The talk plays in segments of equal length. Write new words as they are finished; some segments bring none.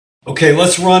Okay,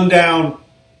 let's run down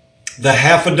the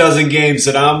half a dozen games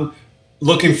that I'm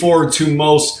looking forward to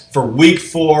most for week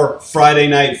 4 Friday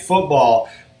night football.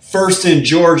 First in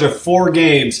Georgia, 4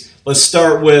 games. Let's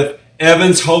start with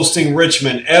Evans hosting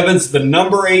Richmond. Evans, the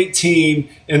number 8 team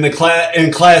in Class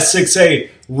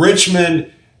 6A.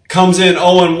 Richmond comes in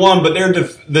 0-1, but they're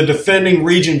the defending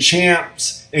region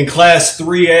champs in Class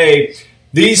 3A.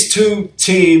 These two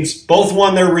teams both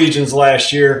won their regions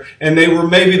last year, and they were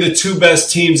maybe the 2 best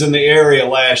teams in the area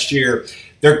last year.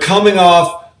 They're coming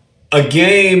off a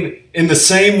game in the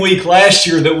same week last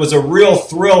year that was a real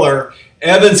thriller.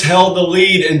 Evans held the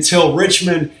lead until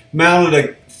Richmond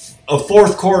mounted a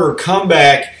fourth quarter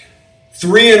comeback.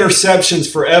 3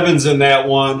 interceptions for Evans in that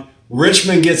one.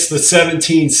 Richmond gets the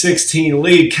 17-16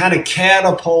 lead, kind of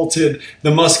catapulted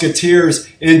the Musketeers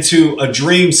into a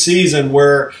dream season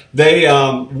where they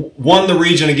won the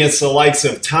region against the likes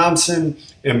of Thompson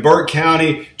and Burke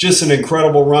County. Just an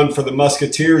incredible run for the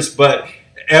Musketeers, but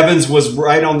Evans was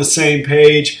right on the same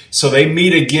page, so they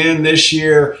meet again this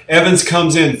year. Evans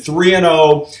comes in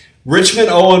 3-0. Richmond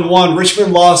 0-1.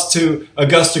 Richmond lost to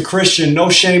Augusta Christian. No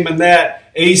shame in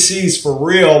that. AC's for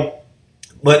real.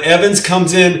 But Evans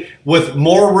comes in with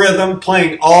more rhythm,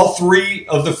 playing all 3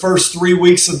 of the first 3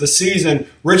 weeks of the season.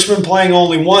 Richmond playing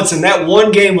only once, and that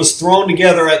one game was thrown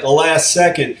together at the last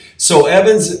second. So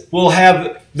Evans will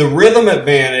have the rhythm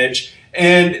advantage,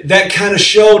 and that kind of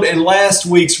showed in last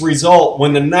week's result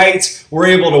when the Knights were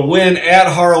able to win at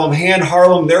Harlem, hand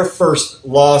Harlem their first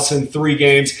loss in 3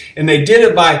 games, and they did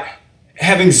it by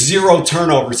having 0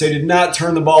 turnovers. They did not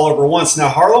turn the ball over once. Now,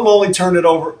 Harlem only turned it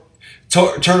over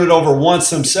once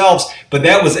themselves, but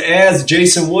that was as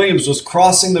Jason Williams was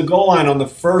crossing the goal line on the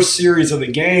first series of the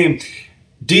game.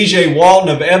 DJ Walton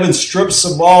of Evans strips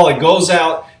the ball. It goes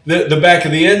out the back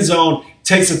of the end zone,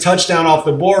 takes a touchdown off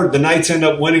the board. The Knights end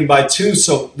up winning by 2.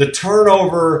 So the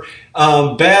turnover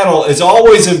battle is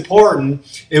always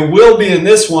important. It will be in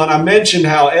this one. I mentioned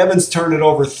how Evans turned it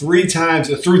over 3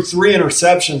 times, threw 3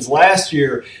 interceptions last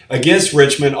year against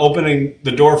Richmond, opening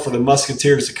the door for the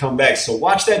Musketeers to come back. So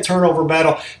watch that turnover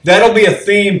battle. That'll be a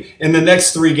theme in the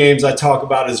next 3 games I talk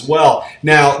about as well.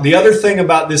 Now, the other thing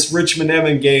about this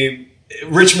Richmond-Evans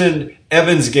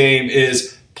game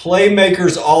is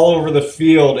playmakers all over the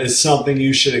field is something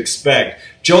you should expect.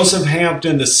 Joseph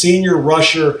Hampton, the senior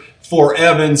rusher for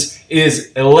Evans,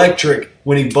 is electric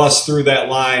when he busts through that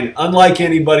line. Unlike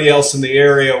anybody else in the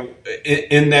area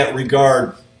in that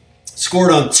regard.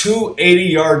 Scored on 2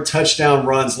 80-yard touchdown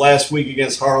runs last week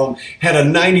against Harlem. Had a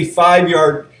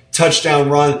 95-yard touchdown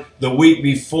run the week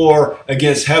before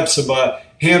against Hepzibah.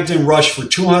 Hampton rushed for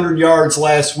 200 yards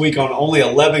last week on only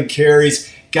 11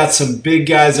 carries. Got some big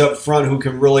guys up front who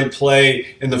can really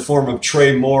play in the form of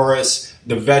Trey Morris,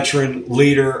 the veteran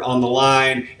leader on the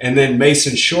line, and then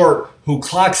Mason Short, who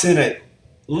clocks in at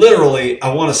literally,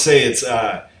 I want to say it's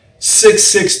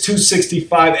 6'6",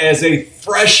 265 as a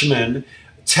freshman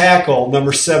tackle,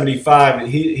 number 75.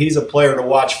 He's a player to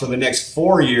watch for the next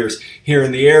 4 years here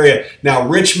in the area. Now,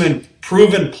 Richmond,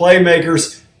 proven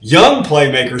playmakers, young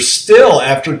playmakers still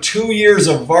after 2 years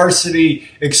of varsity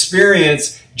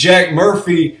experience. Jack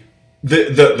Murphy,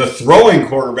 the throwing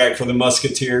quarterback for the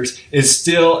Musketeers,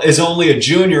 is only a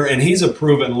junior, and he's a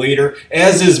proven leader,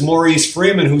 as is Maurice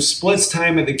Freeman, who splits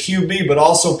time at the QB but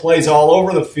also plays all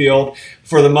over the field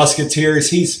for the Musketeers.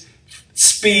 He's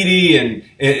speedy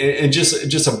and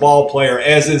just a ball player,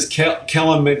 as is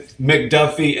Kellen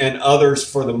McDuffie and others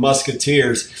for the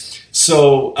Musketeers.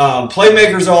 So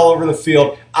playmakers all over the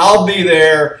field. I'll be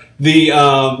there. The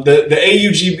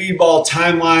AUGB ball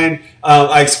timeline,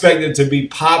 I expect it to be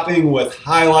popping with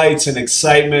highlights and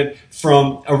excitement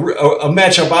from a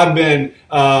matchup I've been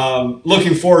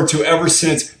looking forward to ever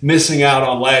since missing out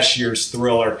on last year's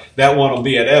thriller. That one will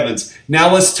be at Evans.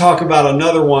 Now let's talk about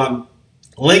another one.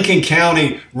 Lincoln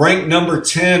County, ranked number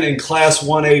 10 in Class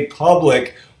 1A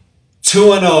Public,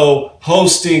 2-0,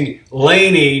 hosting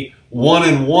Laney,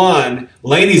 1-1.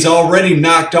 Laney's already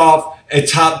knocked off a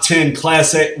top 10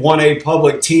 Class 1A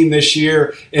Public team this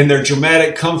year in their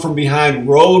dramatic come-from-behind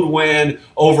road win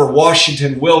over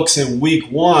Washington Wilkes in Week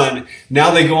 1.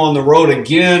 Now they go on the road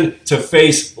again to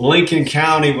face Lincoln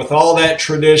County with all that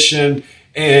tradition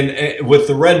and with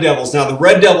the Red Devils. Now the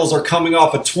Red Devils are coming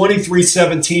off a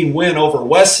 23-17 win over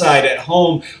Westside at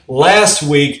home last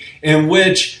week, in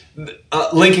which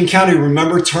Lincoln County,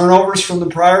 remember turnovers from the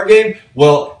prior game?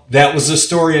 Well, that was the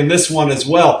story in this one as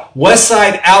well.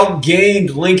 Westside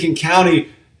outgained Lincoln County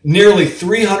nearly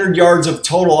 300 yards of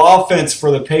total offense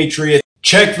for the Patriots.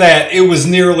 Check that. It was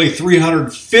nearly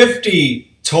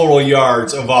 350 total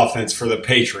yards of offense for the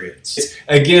Patriots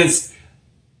against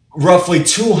roughly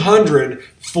 200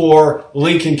 for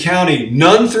Lincoln County.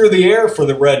 None through the air for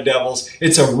the Red Devils.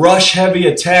 It's a rush-heavy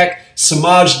attack.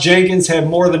 Samaj Jenkins had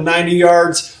more than 90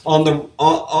 yards on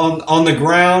the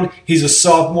ground. He's a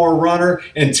sophomore runner.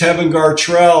 And Tevin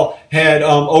Gartrell had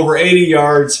over 80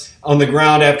 yards on the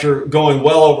ground after going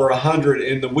well over 100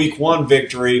 in the Week 1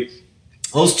 victory.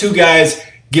 Those two guys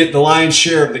get the lion's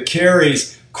share of the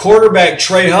carries. Quarterback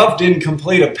Trey Huff didn't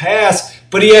complete a pass,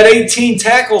 but he had 18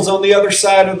 tackles on the other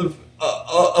side of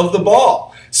the ball.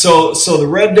 So the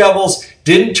Red Devils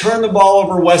didn't turn the ball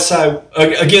over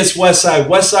against Westside.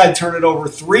 Westside turned it over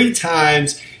 3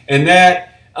 times, and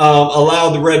that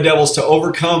allowed the Red Devils to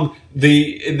overcome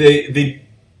the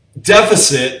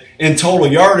deficit in total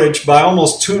yardage by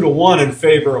almost 2-1 in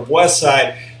favor of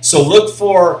Westside. So look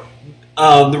for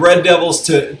the Red Devils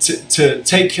to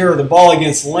take care of the ball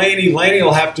against Laney. Laney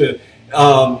will have to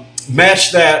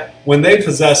match that when they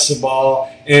possess the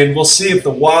ball, and we'll see if the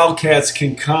Wildcats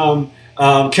can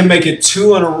make it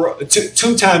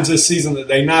two times this season that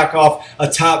they knock off a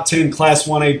top 10 Class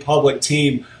 1A public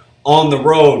team on the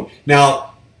road.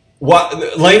 Now,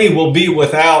 Laney will be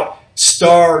without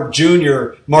star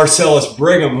junior Marcellus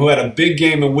Brigham, who had a big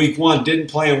game in Week 1,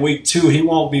 didn't play in Week 2. He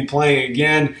won't be playing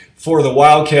again for the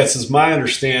Wildcats, is my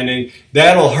understanding.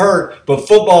 That'll hurt, but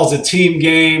football's a team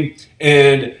game,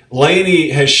 and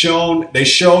Laney showed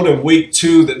in Week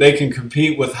 2 that they can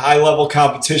compete with high-level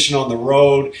competition on the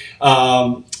road,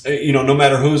 no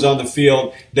matter who's on the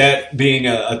field, that being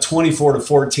a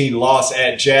 24-14 loss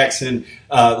at Jackson.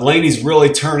 Laney's really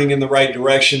turning in the right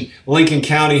direction. Lincoln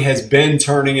County has been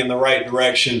turning in the right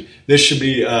direction. This should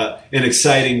be an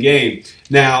exciting game.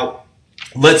 Now,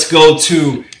 let's go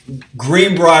to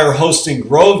Greenbrier hosting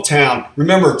Grovetown.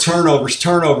 Remember, turnovers.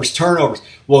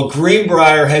 Well,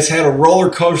 Greenbrier has had a roller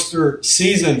coaster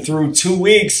season through 2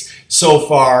 weeks so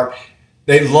far.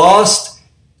 They lost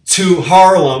to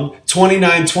Harlem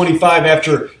 29-25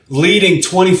 after leading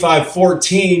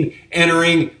 25-14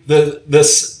 entering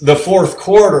the fourth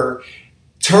quarter.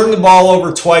 Turned the ball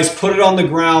over twice, put it on the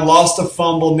ground, lost a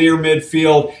fumble near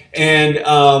midfield, and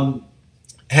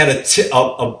had a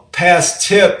pass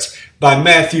tipped by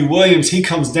Matthew Williams. He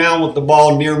comes down with the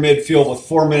ball near midfield with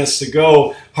 4 minutes to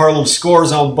go. Harlem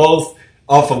scores off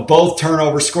of both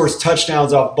turnovers, scores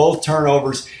touchdowns off both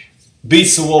turnovers,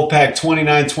 beats the Wolfpack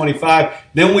 29-25.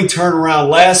 Then we turn around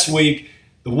last week.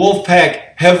 The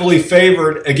Wolfpack heavily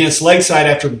favored against Lakeside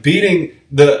after beating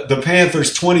the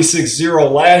Panthers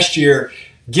 26-0 last year,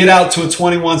 get out to a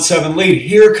 21-7 lead.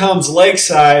 Here comes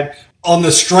Lakeside on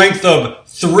the strength of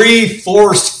 3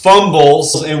 forced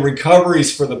fumbles and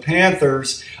recoveries for the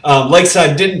Panthers.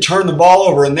 Lakeside didn't turn the ball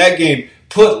over in that game,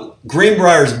 put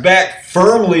Greenbrier's back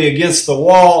firmly against the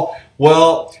wall.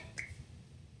 Well,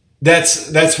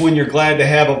 that's when you're glad to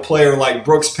have a player like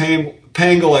Brooks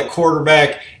Pangle at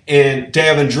quarterback and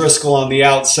Davin Driscoll on the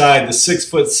outside. The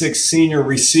 6'6" senior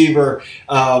receiver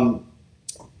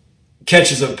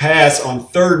catches a pass on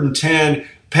 3rd and 10.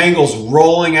 Pangle's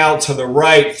rolling out to the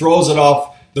right, throws it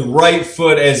off the right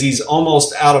foot as he's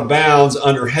almost out of bounds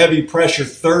under heavy pressure,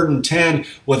 3rd and 10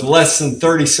 with less than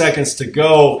 30 seconds to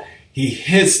go. He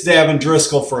hits Davin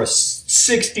Driscoll for a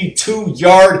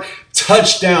 62-yard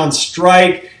touchdown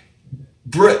strike.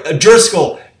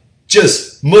 Driscoll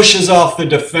just mushes off the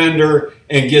defender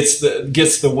and gets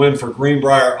the win for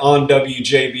Greenbrier on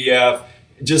WJBF.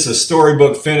 Just a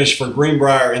storybook finish for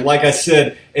Greenbrier. And like I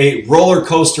said, a roller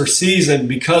coaster season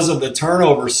because of the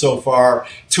turnovers so far.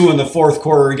 2 in the fourth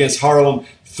quarter against Harlem,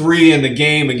 3 in the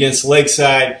game against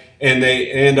Lakeside, and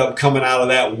they end up coming out of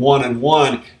that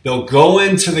 1-1. They'll go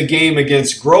into the game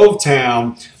against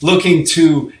Grovetown looking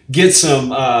to get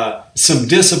some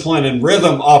discipline and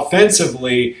rhythm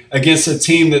offensively against a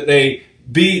team that they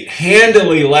beat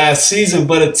handily last season,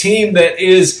 but a team that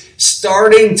is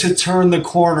starting to turn the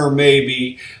corner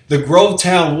maybe. The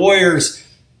Grovetown Warriors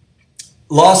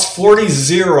lost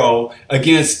 40-0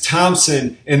 against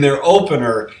Thompson in their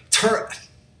opener.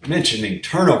 Mentioning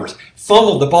turnovers,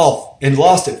 fumbled the ball and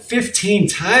lost it 15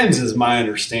 times is my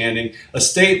understanding, a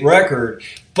state record.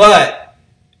 But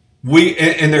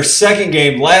in their second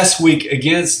game last week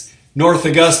against North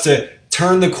Augusta,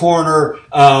 turned the corner,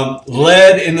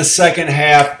 led in the second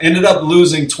half, ended up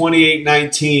losing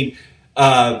 28-19.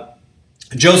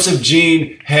 Joseph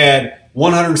Jean had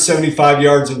 175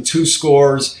 yards and 2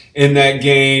 scores in that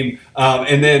game.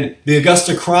 And then the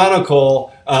Augusta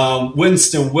Chronicle,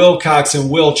 Winston Wilcox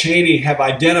and Will Cheney have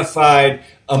identified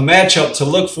a matchup to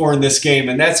look for in this game,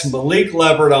 and that's Malik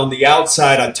Leverett on the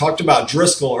outside. I talked about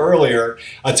Driscoll earlier.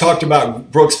 I talked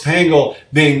about Brooks Pangle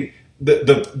being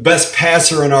the best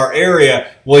passer in our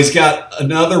area. Well, he's got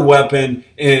another weapon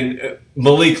in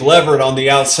Malik Leverett on the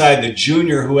outside, the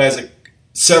junior who has a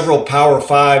several Power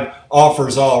 5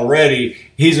 offers already.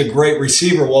 He's a great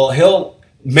receiver. Well, he'll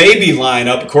maybe line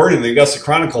up, according to the Augusta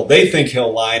Chronicle, they think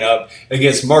he'll line up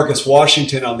against Marcus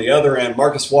Washington on the other end.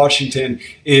 Marcus Washington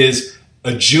is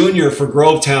a junior for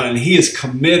Grovetown, and he is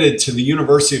committed to the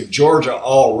University of Georgia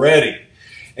already.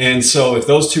 And so if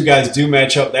those two guys do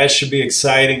match up, that should be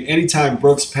exciting. Anytime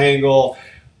Brooks Pangle,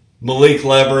 Malik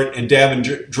Leverett, and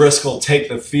Davin Driscoll take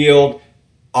the field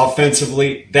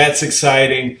offensively, that's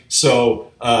exciting.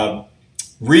 So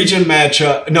region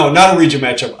matchup, no, not a region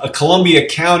matchup, a Columbia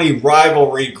County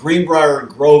rivalry, Greenbrier and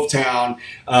Grovetown.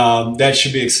 That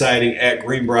should be exciting at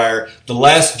Greenbrier. The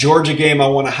last Georgia game I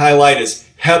want to highlight is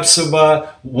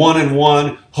Hephzibah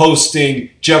 1-1 hosting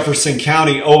Jefferson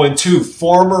County 0-2,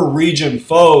 former region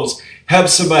foes.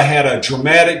 Hephzibah had a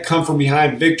dramatic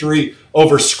come-from-behind victory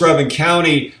over Screven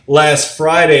County last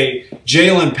Friday.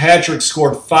 Jalen Patrick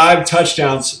scored 5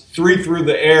 touchdowns, 3 through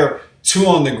the air, 2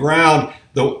 on the ground.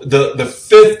 The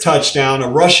fifth touchdown, a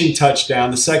rushing touchdown,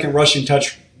 the second rushing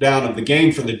touchdown of the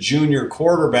game for the junior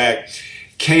quarterback,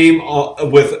 came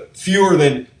with fewer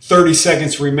than 30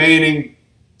 seconds remaining.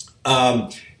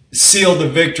 Sealed the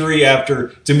victory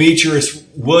after Demetrius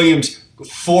Williams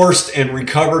forced and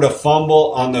recovered a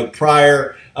fumble on the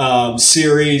prior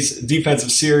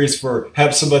defensive series for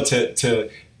Hephzibah to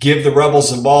give the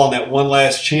Rebels the ball in that one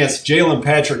last chance. Jalen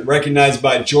Patrick, recognized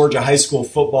by Georgia High School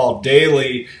Football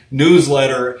Daily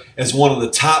newsletter as one of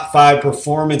the top 5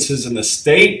 performances in the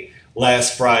state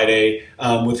last Friday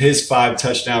with his 5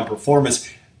 touchdown performance.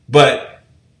 But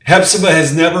Hephzibah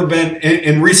has never been,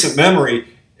 in recent memory,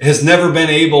 has never been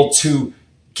able to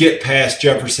get past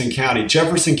Jefferson County.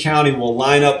 Jefferson County will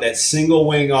line up that single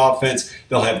wing offense.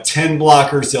 They'll have 10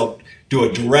 blockers. They'll do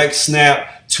a direct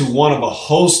snap to one of a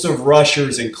host of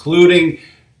rushers, including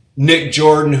Nick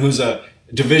Jordan, who's a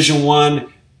Division I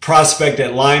prospect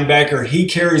at linebacker. He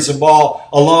carries the ball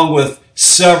along with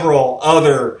several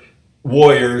other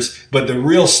Warriors, but the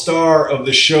real star of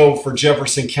the show for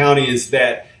Jefferson County is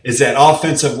that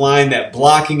offensive line, that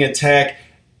blocking attack,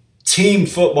 team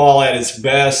football at its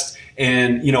best.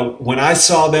 And, you know, when I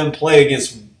saw them play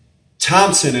against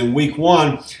Thompson in week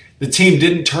 1, the team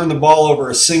didn't turn the ball over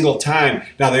a single time.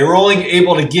 Now, they were only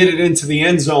able to get it into the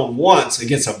end zone once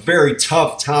against a very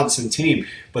tough Thompson team,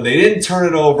 but they didn't turn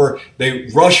it over. They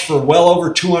rushed for well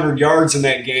over 200 yards in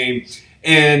that game.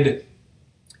 And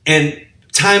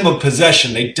time of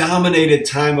possession, they dominated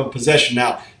time of possession.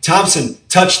 Now, Thompson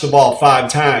touched the ball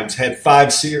 5 times, had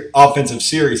 5 offensive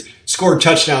series, scored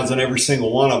touchdowns on every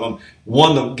single one of them,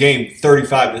 won the game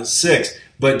 35-6.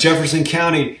 But Jefferson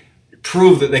County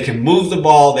proved that they can move the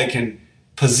ball, they can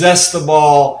possess the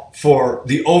ball for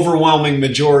the overwhelming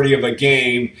majority of a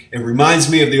game. It reminds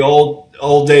me of the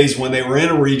old days when they were in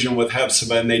a region with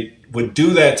Hephzibah, and they would do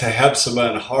that to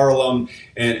Hephzibah and Harlem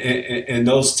and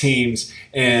those teams.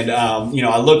 And you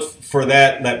know, I look for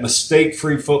that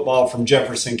mistake-free football from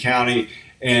Jefferson County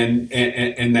and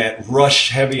that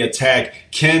rush-heavy attack.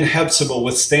 Can Hephzibah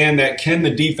withstand that? Can the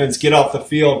defense get off the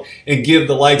field and give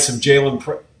the likes of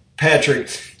Jalen Patrick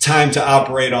time to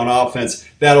operate on offense?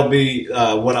 That'll be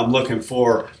what I'm looking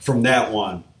for from that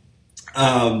one.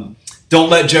 Don't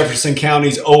let Jefferson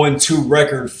County's 0-2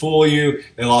 record fool you.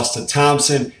 They lost to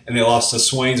Thompson and they lost to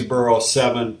Swainsboro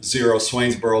 7-0.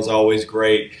 Swainsboro is always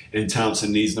great, and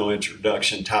Thompson needs no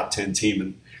introduction. Top 10 team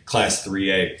in Class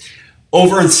 3A.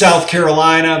 Over in South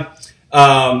Carolina,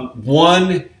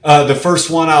 the first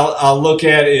one I'll look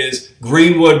at is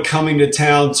Greenwood coming to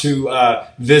town to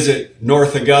visit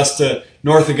North Augusta.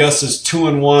 North Augusta's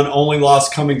 2-1, only loss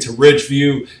coming to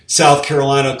Ridgeview, South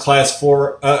Carolina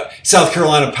South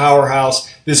Carolina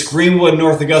powerhouse. This Greenwood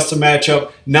North Augusta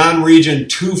matchup, non-region,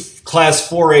 2 Class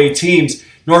 4A teams.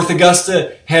 North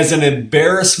Augusta has an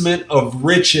embarrassment of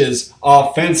riches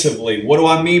offensively. What do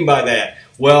I mean by that?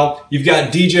 Well, you've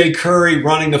got DJ Curry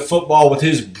running the football with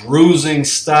his bruising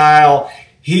style.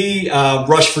 He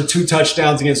rushed for 2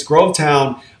 touchdowns against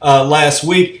Grovetown last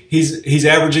week. He's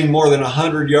averaging more than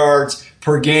 100 yards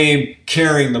per game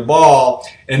carrying the ball.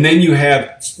 And then you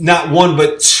have not 1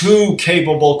 but 2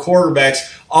 capable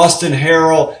quarterbacks. Austin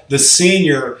Harrell, the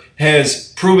senior,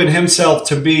 has proven himself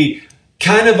to be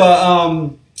kind of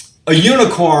a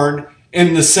unicorn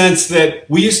in the sense that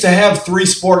we used to have 3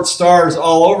 sports stars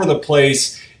all over the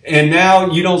place, and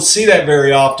now you don't see that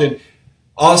very often.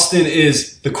 Austin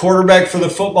is the quarterback for the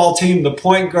football team, the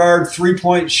point guard,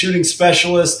 3-point shooting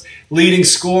specialist, leading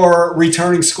scorer,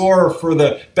 returning scorer for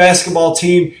the basketball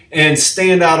team, and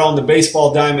standout on the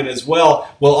baseball diamond as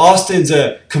well. Well, Austin's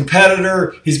a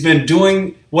competitor. He's been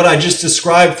doing what I just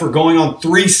described for going on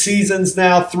 3 seasons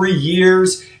now, 3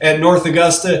 years at North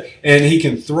Augusta, and he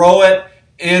can throw it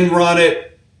and run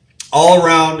it.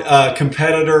 all-around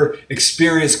competitor,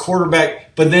 experienced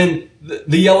quarterback. But then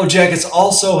the Yellow Jackets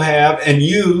also have and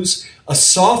use a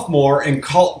sophomore in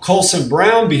Colson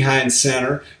Brown behind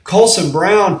center. Colson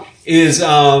Brown is,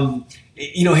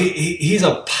 he's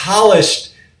a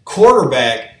polished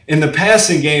quarterback in the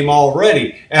passing game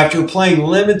already. After playing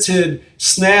limited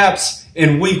snaps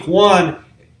in week 1,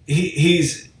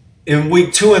 he's in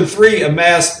week 2 and 3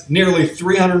 amassed nearly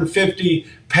 350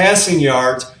 passing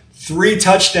yards, 3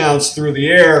 touchdowns through the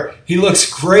air. He looks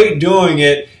great doing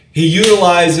it. He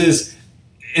utilizes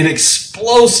an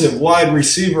explosive wide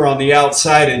receiver on the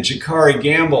outside in Jakari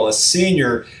Gamble, a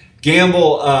senior.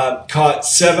 Gamble caught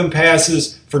 7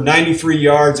 passes for 93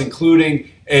 yards, including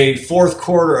a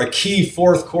key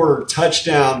fourth quarter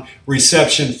touchdown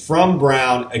reception from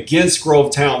Brown against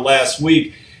Grovetown last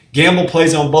week. Gamble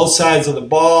plays on both sides of the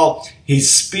ball. He's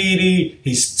speedy.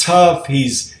 He's tough.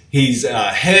 He's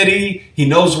heady. He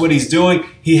knows what he's doing.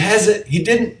 He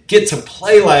didn't get to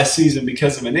play last season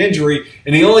because of an injury,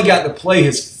 and he only got to play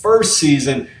his first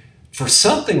season for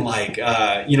something like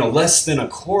less than a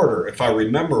quarter, if I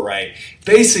remember right.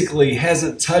 Basically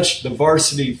hasn't touched the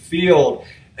varsity field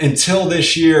until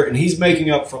this year, and he's making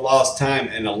up for lost time.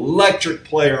 An electric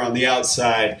player on the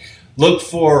outside. Look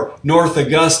for North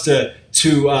Augusta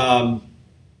to,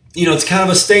 it's kind of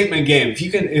a statement game.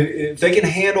 If they can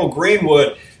handle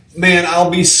Greenwood, man, I'll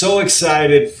be so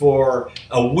excited for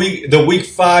the week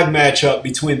 5 matchup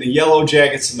between the Yellow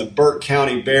Jackets and the Burke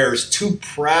County Bears. 2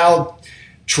 proud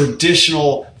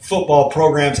traditional football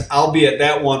programs. I'll be at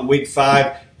that one week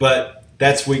 5, but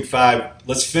that's week 5.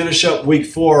 Let's finish up week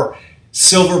 4.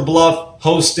 Silver Bluff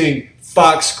hosting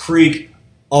Fox Creek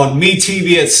on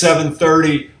MeTV at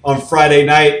 7:30 on Friday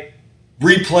night.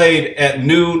 Replayed at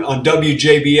noon on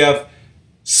WJBF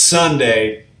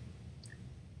Sunday.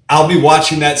 I'll be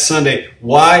watching that Sunday.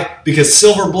 Why? Because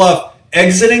Silver Bluff,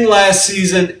 exiting last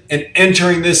season and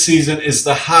entering this season, is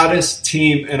the hottest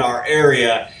team in our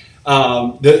area.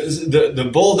 The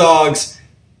Bulldogs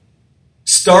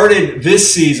started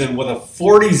this season with a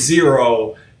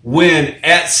 40-0 win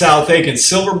at South Aiken.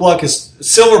 Silver Bluff is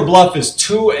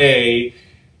 2A.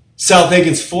 South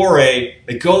Aiken's 4A.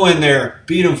 They go in there,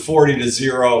 beat them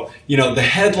 40-0. The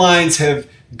headlines have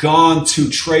gone to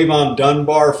Trayvon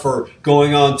Dunbar for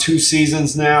going on 2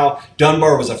 seasons now.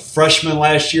 Dunbar was a freshman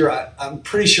last year. I'm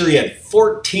pretty sure he had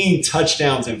 14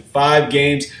 touchdowns in 5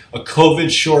 games, a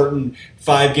COVID-shortened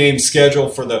 5-game schedule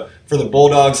for the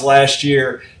Bulldogs last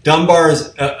year. Dunbar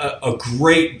is a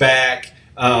great back,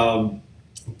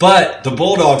 but the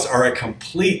Bulldogs are a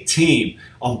complete team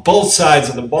on both sides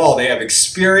of the ball. They have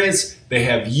experience, they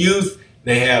have youth,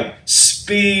 they have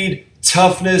speed,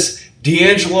 toughness.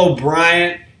 D'Angelo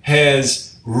Bryant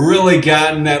has really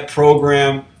gotten that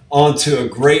program onto a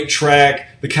great track,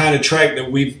 the kind of track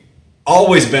that we've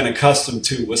always been accustomed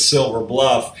to with Silver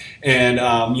Bluff. And,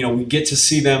 we get to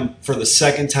see them for the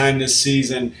second time this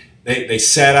season. They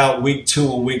sat out week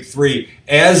 2 and week 3,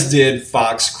 as did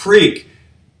Fox Creek,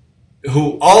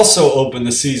 who also opened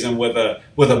the season with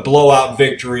a blowout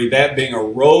victory, that being a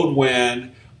road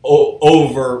win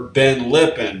over Ben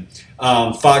Lippen.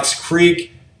 Fox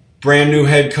Creek, brand new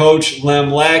head coach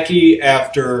Lem Lackey,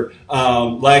 after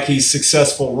Lackey's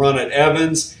successful run at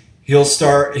Evans.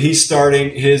 He's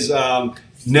starting his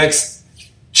next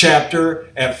chapter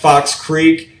at Fox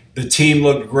Creek. The team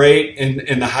looked great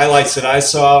in the highlights that I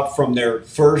saw from their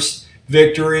first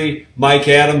victory. Mike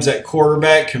Adams at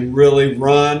quarterback can really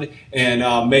run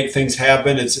and make things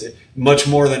happen. It's much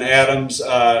more than Adams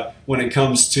when it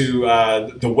comes to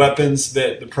the weapons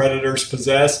that the Predators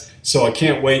possess. So I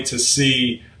can't wait to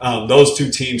see those 2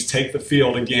 teams take the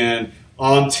field again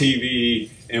on TV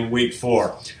in week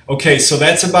 4. Okay, so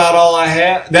that's about all I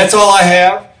have. That's all I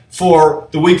have for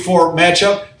the week 4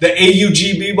 matchup. The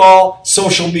AUGB Ball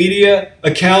social media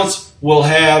accounts will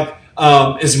have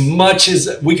as much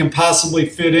as we can possibly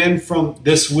fit in from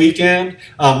this weekend,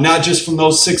 not just from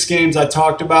those 6 games I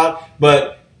talked about,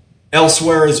 but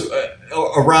elsewhere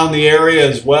around the area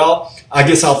as well. I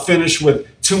guess I'll finish with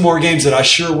 2 more games that I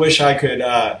sure wish I could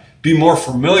be more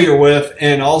familiar with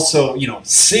and also,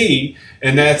 see,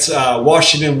 and that's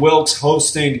Washington Wilkes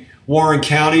hosting Warren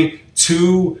County.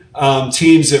 2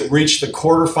 teams that reached the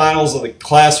quarterfinals of the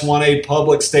Class 1A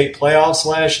public state playoffs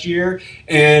last year,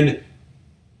 and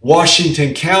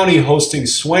Washington County hosting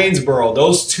Swainsboro.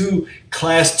 Those 2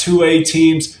 Class 2A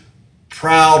teams,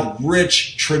 proud,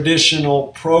 rich, traditional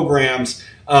programs,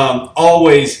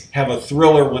 always have a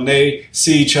thriller when they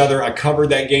see each other. I covered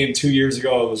that game 2 years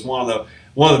ago. It was one of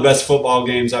the best football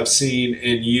games I've seen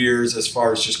in years as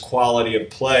far as just quality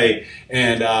of play.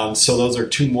 And so those are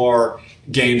 2 more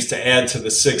games to add to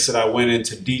the 6 that I went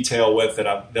into detail with that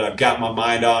I've got my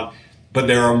mind on, but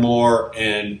there are more,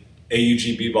 and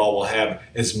AUG B-Ball will have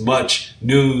as much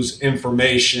news,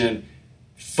 information,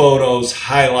 photos,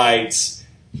 highlights,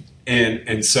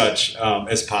 and such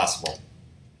as possible.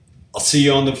 I'll see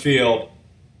you on the field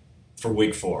for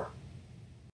week 4.